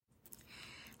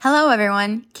Hello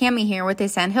everyone, Cammie here with the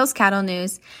Sandhills Cattle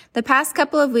News. The past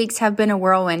couple of weeks have been a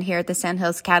whirlwind here at the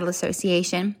Sandhills Cattle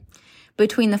Association.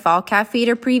 Between the fall calf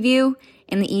feeder preview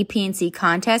and the EP&C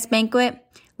contest banquet,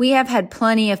 we have had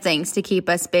plenty of things to keep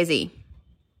us busy.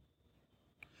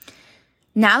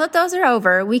 Now that those are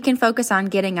over, we can focus on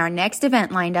getting our next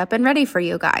event lined up and ready for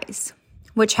you guys,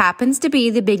 which happens to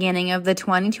be the beginning of the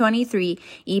 2023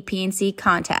 EP&C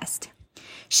contest.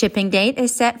 Shipping date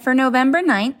is set for November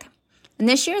 9th. And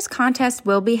this year's contest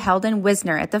will be held in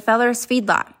Wisner at the Fellers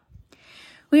Feedlot.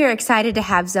 We are excited to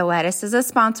have Zoetis as a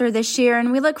sponsor this year,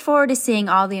 and we look forward to seeing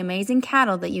all the amazing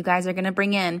cattle that you guys are going to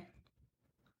bring in.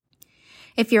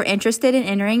 If you're interested in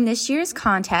entering this year's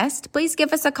contest, please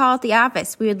give us a call at the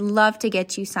office. We would love to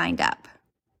get you signed up.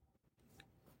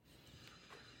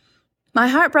 My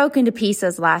heart broke into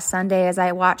pieces last Sunday as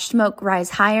I watched smoke rise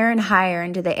higher and higher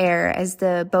into the air as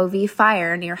the Boove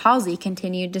fire near Halsey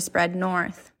continued to spread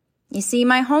north. You see,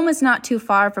 my home is not too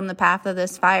far from the path of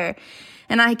this fire,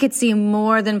 and I could see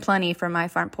more than plenty from my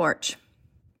front porch.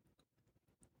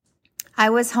 I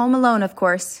was home alone, of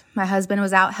course. My husband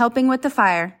was out helping with the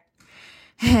fire,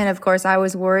 and of course, I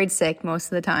was worried sick most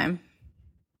of the time.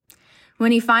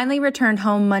 When he finally returned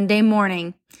home Monday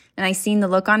morning, and I seen the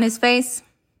look on his face,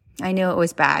 I knew it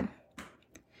was bad.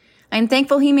 I'm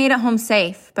thankful he made it home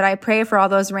safe, but I pray for all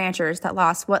those ranchers that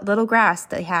lost what little grass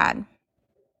they had.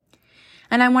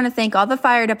 And I want to thank all the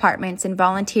fire departments and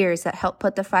volunteers that helped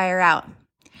put the fire out.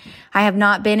 I have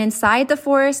not been inside the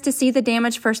forest to see the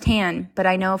damage firsthand, but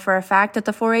I know for a fact that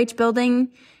the 4-H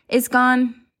building is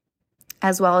gone,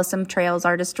 as well as some trails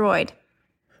are destroyed.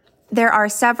 There are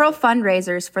several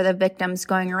fundraisers for the victims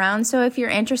going around, so if you're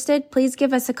interested, please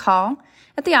give us a call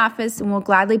at the office and we'll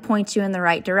gladly point you in the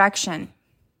right direction.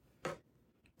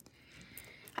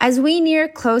 As we near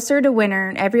closer to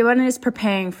winter, everyone is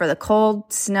preparing for the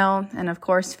cold, snow, and of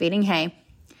course, feeding hay.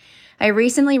 I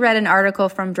recently read an article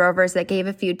from drovers that gave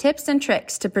a few tips and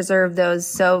tricks to preserve those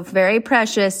so very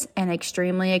precious and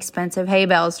extremely expensive hay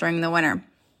bales during the winter.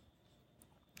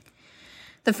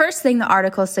 The first thing the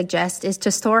article suggests is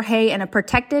to store hay in a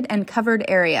protected and covered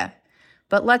area.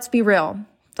 But let's be real,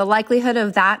 the likelihood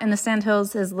of that in the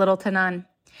Sandhills is little to none.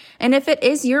 And if it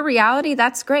is your reality,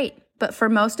 that's great. But for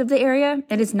most of the area,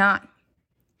 it is not.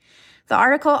 The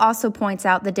article also points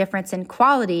out the difference in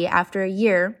quality after a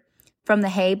year from the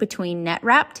hay between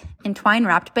net-wrapped and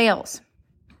twine-wrapped bales.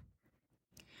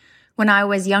 When I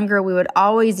was younger, we would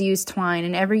always use twine,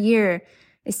 and every year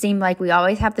it seemed like we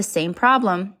always have the same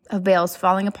problem of bales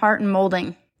falling apart and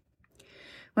molding.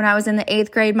 When I was in the 8th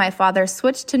grade, my father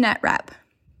switched to net-wrap.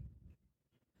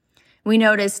 We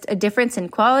noticed a difference in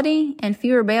quality and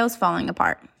fewer bales falling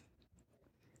apart.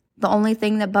 The only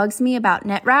thing that bugs me about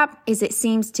net wrap is it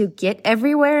seems to get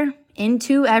everywhere,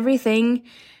 into everything,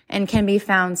 and can be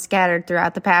found scattered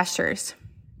throughout the pastures.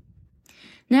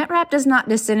 Net wrap does not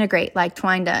disintegrate like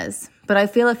twine does, but I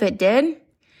feel if it did,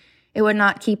 it would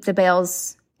not keep the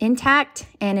bales intact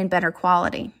and in better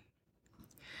quality.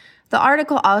 The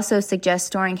article also suggests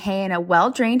storing hay in a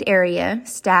well-drained area,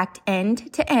 stacked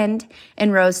end to end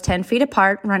in rows 10 feet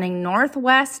apart, running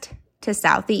northwest to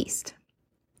southeast.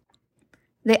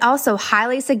 They also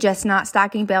highly suggest not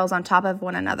stacking bales on top of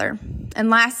one another.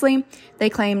 And lastly, they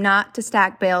claim not to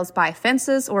stack bales by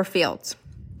fences or fields.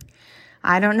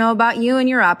 I don't know about you and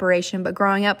your operation, but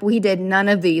growing up, we did none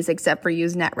of these except for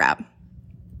use net wrap.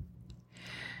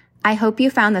 I hope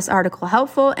you found this article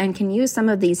helpful and can use some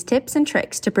of these tips and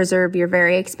tricks to preserve your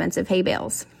very expensive hay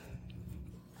bales.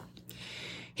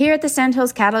 Here at the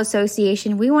Sandhills Cattle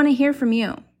Association, we want to hear from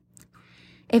you.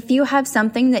 If you have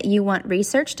something that you want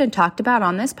researched and talked about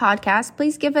on this podcast,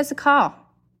 please give us a call.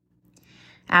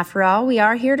 After all, we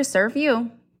are here to serve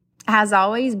you. As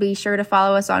always, be sure to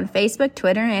follow us on Facebook,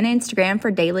 Twitter, and Instagram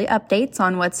for daily updates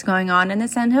on what's going on in the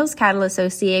Sandhills Cattle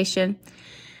Association.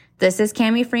 This is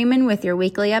Cammie Freeman with your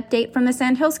weekly update from the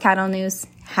Sandhills Cattle News.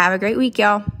 Have a great week,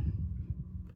 y'all.